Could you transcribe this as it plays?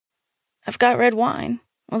I've got red wine.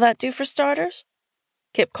 Will that do for starters?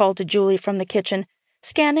 Kip called to Julie from the kitchen,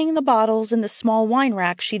 scanning the bottles in the small wine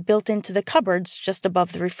rack she'd built into the cupboards just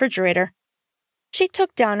above the refrigerator. She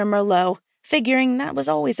took down a Merlot, figuring that was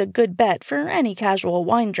always a good bet for any casual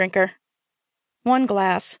wine drinker. One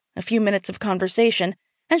glass, a few minutes of conversation,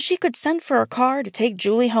 and she could send for a car to take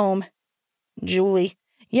Julie home. Julie,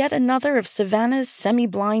 yet another of Savannah's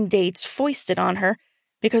semi-blind dates foisted on her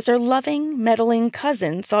because her loving, meddling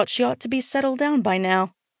cousin thought she ought to be settled down by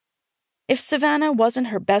now. If Savannah wasn't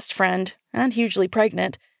her best friend, and hugely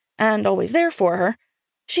pregnant, and always there for her,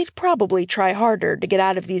 she'd probably try harder to get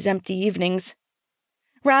out of these empty evenings.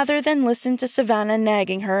 Rather than listen to Savannah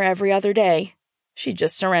nagging her every other day, she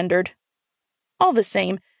just surrendered. All the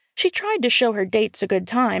same, she tried to show her dates a good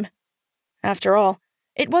time. After all,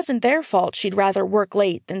 it wasn't their fault she'd rather work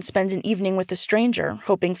late than spend an evening with a stranger,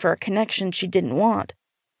 hoping for a connection she didn't want.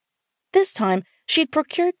 This time, she'd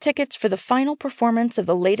procured tickets for the final performance of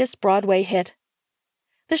the latest Broadway hit.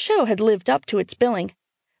 The show had lived up to its billing,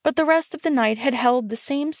 but the rest of the night had held the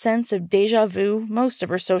same sense of déjà vu most of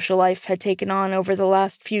her social life had taken on over the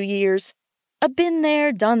last few years. A been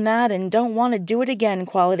there, done that, and don't want to do it again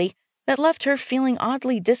quality that left her feeling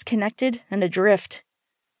oddly disconnected and adrift.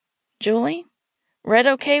 Julie? Red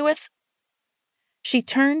okay with? She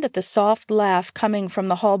turned at the soft laugh coming from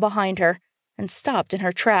the hall behind her and stopped in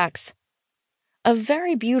her tracks. A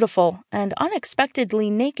very beautiful and unexpectedly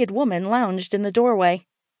naked woman lounged in the doorway.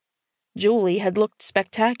 Julie had looked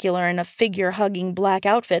spectacular in a figure-hugging black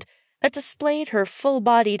outfit that displayed her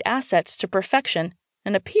full-bodied assets to perfection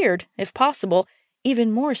and appeared, if possible,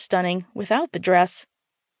 even more stunning without the dress.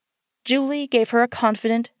 Julie gave her a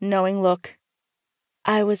confident, knowing look.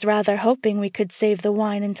 I was rather hoping we could save the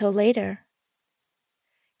wine until later.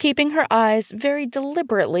 Keeping her eyes very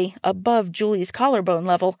deliberately above Julie's collarbone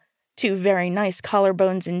level, 2 very nice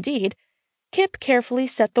collarbones indeed, Kip carefully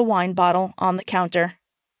set the wine bottle on the counter.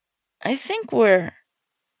 I think we're...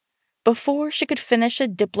 Before she could finish a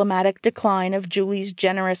diplomatic decline of Julie's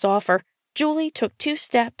generous offer, Julie took 2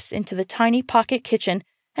 steps into the tiny pocket kitchen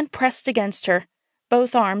and pressed against her,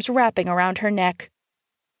 both arms wrapping around her neck.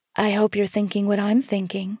 I hope you're thinking what I'm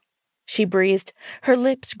thinking, she breathed, her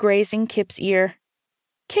lips grazing Kip's ear.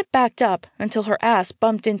 Kip backed up until her ass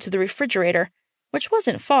bumped into the refrigerator, which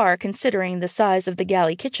wasn't far considering the size of the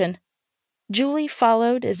galley kitchen. Julie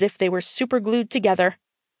followed as if they were superglued together.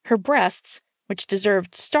 Her breasts, which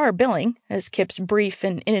deserved star billing, as Kip's brief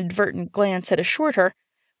and inadvertent glance had assured her,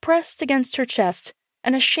 pressed against her chest,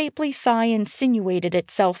 and a shapely thigh insinuated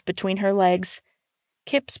itself between her legs.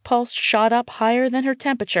 Kip's pulse shot up higher than her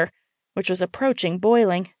temperature, which was approaching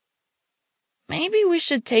boiling. Maybe we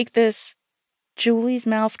should take this... Julie's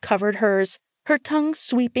mouth covered hers, her tongue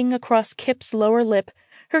sweeping across Kip's lower lip,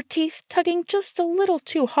 her teeth tugging just a little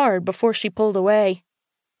too hard before she pulled away.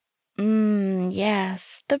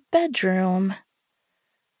 Yes, the bedroom.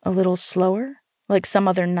 A little slower, like some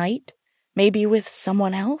other night, maybe with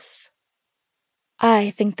someone else? I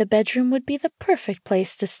think the bedroom would be the perfect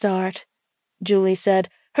place to start, Julie said,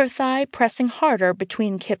 her thigh pressing harder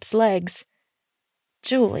between Kip's legs.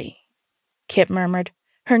 Julie, Kip murmured,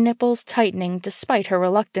 her nipples tightening despite her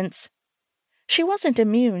reluctance. She wasn't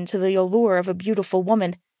immune to the allure of a beautiful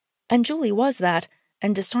woman, and Julie was that,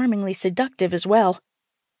 and disarmingly seductive as well.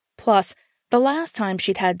 Plus, the last time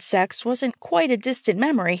she'd had sex wasn't quite a distant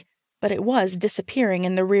memory, but it was disappearing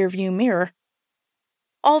in the rearview mirror.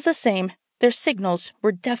 All the same, their signals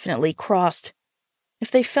were definitely crossed.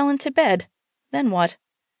 If they fell into bed, then what?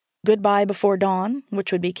 Goodbye before dawn,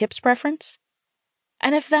 which would be Kip's preference?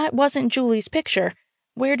 And if that wasn't Julie's picture,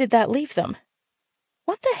 where did that leave them?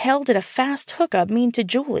 What the hell did a fast hookup mean to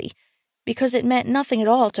Julie? Because it meant nothing at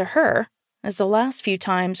all to her, as the last few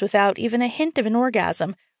times without even a hint of an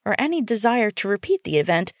orgasm or any desire to repeat the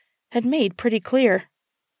event had made pretty clear.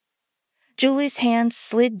 Julie's hands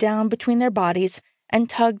slid down between their bodies and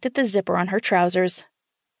tugged at the zipper on her trousers.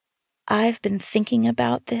 I've been thinking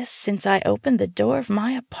about this since I opened the door of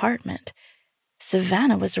my apartment.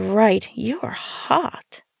 Savannah was right, you're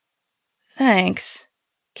hot. Thanks,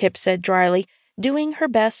 Kip said dryly, doing her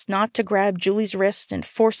best not to grab Julie's wrist and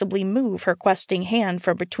forcibly move her questing hand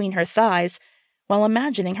from between her thighs, while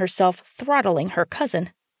imagining herself throttling her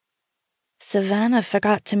cousin. Savannah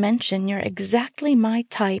forgot to mention you're exactly my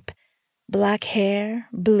type. Black hair,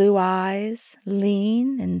 blue eyes,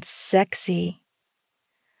 lean and sexy.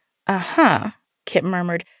 Uh-huh, Kip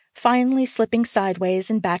murmured, finally slipping sideways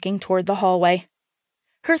and backing toward the hallway.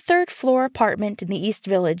 Her third-floor apartment in the East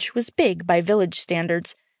Village was big by village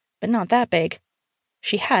standards, but not that big.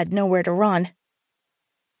 She had nowhere to run.